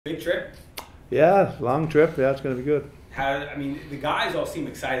Big trip? Yeah, long trip. Yeah, it's going to be good. The guys all seem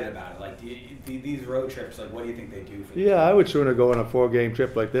excited about it. Like, these road trips, like, what do you think they do for the Yeah, team? I would sooner go on a 4-game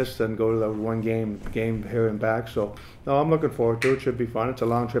trip like this than go to the one game here and back. So, no, I'm looking forward to it. Should be fun. It's a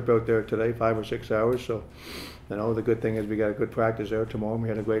long trip out there today, 5 or 6 hours. So, the good thing is we got a good practice there tomorrow. We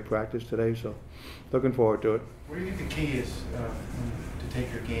had a great practice today. So, looking forward to it. What do you think the key is to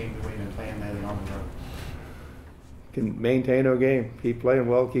take your game the way you've been playing lately on the road? Can maintain our game, keep playing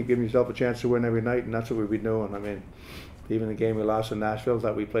well, keep giving yourself a chance to win every night, and that's what we've been doing. I mean, even the game we lost in Nashville,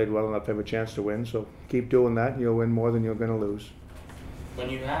 that we played well enough to have a chance to win. So keep doing that, and you'll win more than you're going to lose. When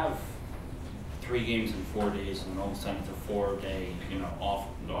you have 3 games in 4 days, and all of a sudden it's a 4-day, off,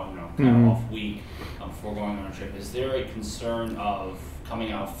 off week before going on a trip, is there a concern of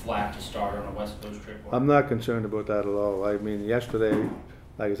coming out flat to start on a West Coast trip? I'm not concerned about that at all. I mean, yesterday,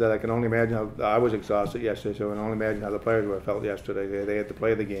 like I said, I can only imagine how I was exhausted yesterday, so I can only imagine how the players were felt yesterday. They had to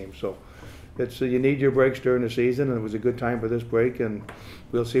play the game, so it's you need your breaks during the season, and it was a good time for this break, and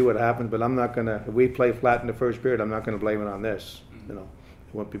we'll see what happens. But I'm not gonna. If we play flat in the first period, I'm not gonna blame it on this. It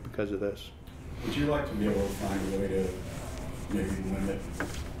won't be because of this. Would you like to be able to find a way to maybe limit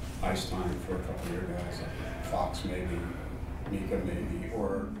ice time for a couple of your guys, like Fox maybe, Mika maybe,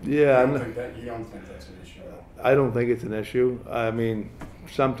 or yeah, you don't think that's an issue? I don't think it's an issue. I mean,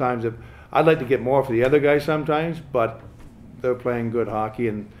 sometimes I'd like to get more for the other guys sometimes, but they're playing good hockey,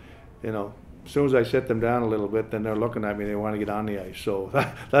 and as soon as I sit them down a little bit, then they're looking at me. They want to get on the ice. So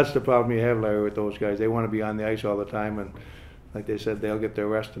that's the problem you have, Larry, with those guys. They want to be on the ice all the time, and like they said, they'll get their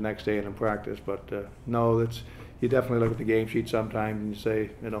rest the next day and in practice. But no, you definitely look at the game sheet sometimes and you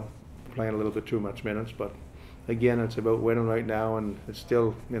say, playing a little bit too much minutes. But again, it's about winning right now, and it's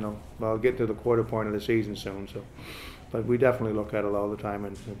still, I'll get to the quarter point of the season soon. So, but we definitely look at it all the time,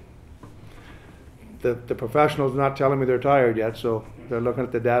 and the professionals not telling me they're tired yet, so they're looking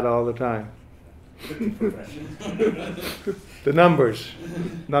at the data all the time. The numbers.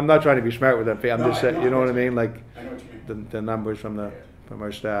 No, I'm not trying to be smart with them. I'm just saying, you know what I mean? Like I know what you mean. the numbers from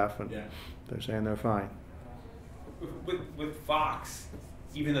our staff, and Yeah. they're saying they're fine. With Fox,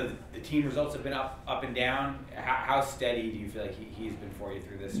 even though the team results have been up and down, how steady do you feel like he's been for you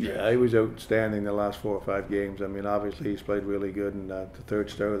through this stretch? Yeah, he was outstanding the last 4 or 5 games. I mean, obviously he's played really good, and the third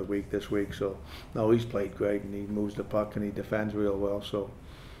star of the week this week. So, no, he's played great, and he moves the puck and he defends real well. So,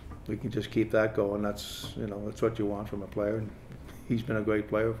 we can just keep that going. That's that's what you want from a player, and he's been a great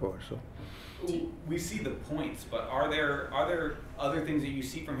player for us. So. We see the points, but are there other things that you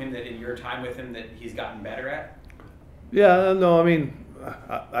see from him that in your time with him that he's gotten better at? Yeah, no, I mean,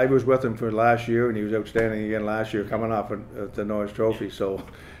 I was with him for last year, and he was outstanding again last year, coming off the Norris Trophy. So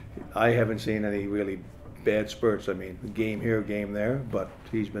I haven't seen any really bad spurts. I mean, game here, game there, but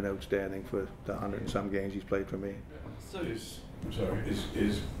he's been outstanding for the 100 and some games he's played for me. Is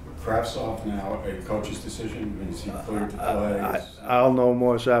Kravtsov now a coach's decision? Is he cleared to play? I'll know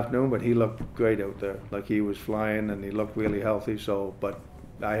more this afternoon, but he looked great out there. Like, he was flying, and he looked really healthy. So, but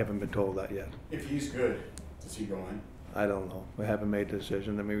I haven't been told that yet. If he's good, does he go in? I don't know. We haven't made the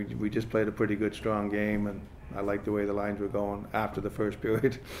decision. I mean, we just played a pretty good, strong game, and I like the way the lines were going after the first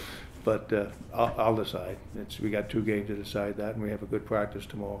period. But I'll decide. We got 2 games to decide that, and we have a good practice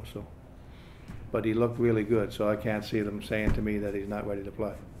tomorrow. So, but he looked really good, so I can't see them saying to me that he's not ready to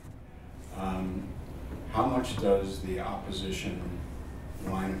play. How much does the opposition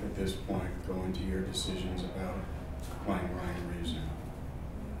lineup at this point go into your decisions about playing Ryan Reeves now?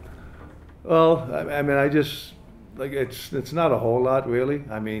 Well, I mean, I just. Like, it's not a whole lot, really.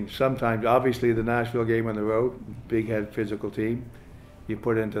 I mean, sometimes, obviously, the Nashville game on the road, big head physical team, you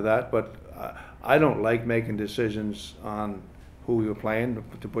put into that. But I don't like making decisions on who you're playing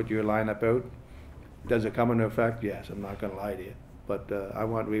to put your lineup out. Does it come into effect? Yes, I'm not going to lie to you. But I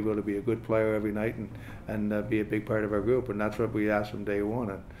want Revo to be a good player every night and be a big part of our group, and that's what we asked from day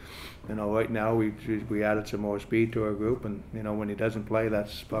one. And right now we added some more speed to our group, and when he doesn't play,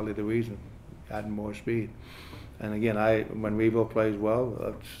 that's probably the reason, adding more speed. And again, when Revo plays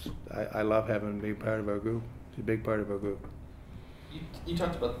well, I love having him be part of our group. He's a big part of our group. You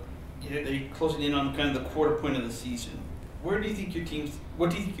talked about they're closing in on kind of the quarter point of the season. What do you think your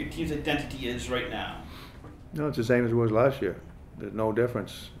team's identity is right now? No, it's the same as it was last year. There's no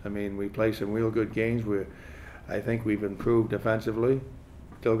difference. I mean, we play some real good games. I think we've improved defensively.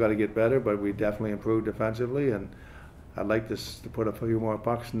 Still got to get better, but we definitely improved defensively, and I'd like to put a few more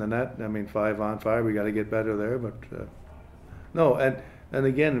pucks in the net. I mean, 5-on-5, we got to get better there. But no, and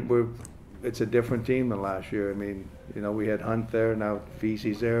again, it's a different team than last year. I mean, we had Hunt there, now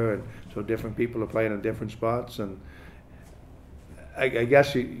VC's there, and so different people are playing in different spots. And I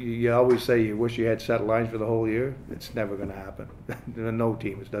guess you always say you wish you had set lines for the whole year. It's never going to happen. No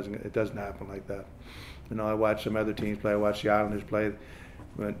team, it doesn't happen like that. You know, I watch some other teams play. I watch the Islanders play.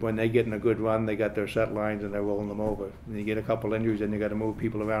 When they get in a good run, they got their set lines and they're rolling them over. And you get a couple injuries, then you got to move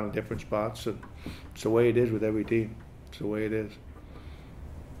people around in different spots. And it's the way it is with every team. It's the way it is.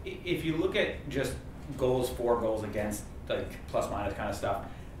 If you look at just goals for, goals against, like plus minus kind of stuff,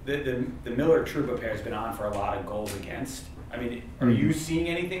 the Miller Trouba pair has been on for a lot of goals against. I mean, are you seeing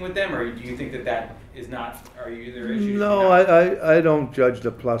anything with them, or do you think that is not? Are you there issues? No, I don't judge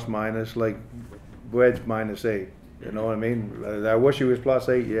the plus minus like Brett's -8. You know what I mean? I wish he was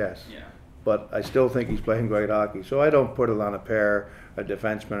 +8, yes. Yeah. But I still think he's playing great hockey. So I don't put it on a pair, a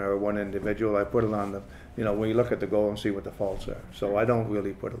defenseman, or one individual. I put it on the, you know, when you look at the goal and see what the faults are. So I don't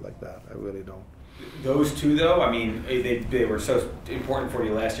really put it like that. I really don't. Those two, though, I mean, they were so important for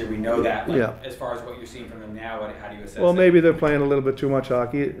you last year. We know that. Like, yeah. As far as what you're seeing from them now, how do you assess Well, it? maybe they're playing a little bit too much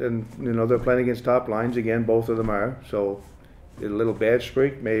hockey, and you know they're playing against top lines again. Both of them are. So a little bad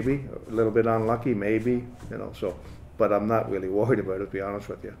streak, maybe. A little bit unlucky, maybe. You know. So, but I'm not really worried about it. To be honest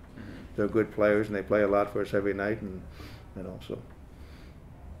with you, they're good players and they play a lot for us every night, and you know. So.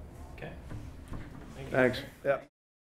 Okay. Thank you. Thanks. Yeah.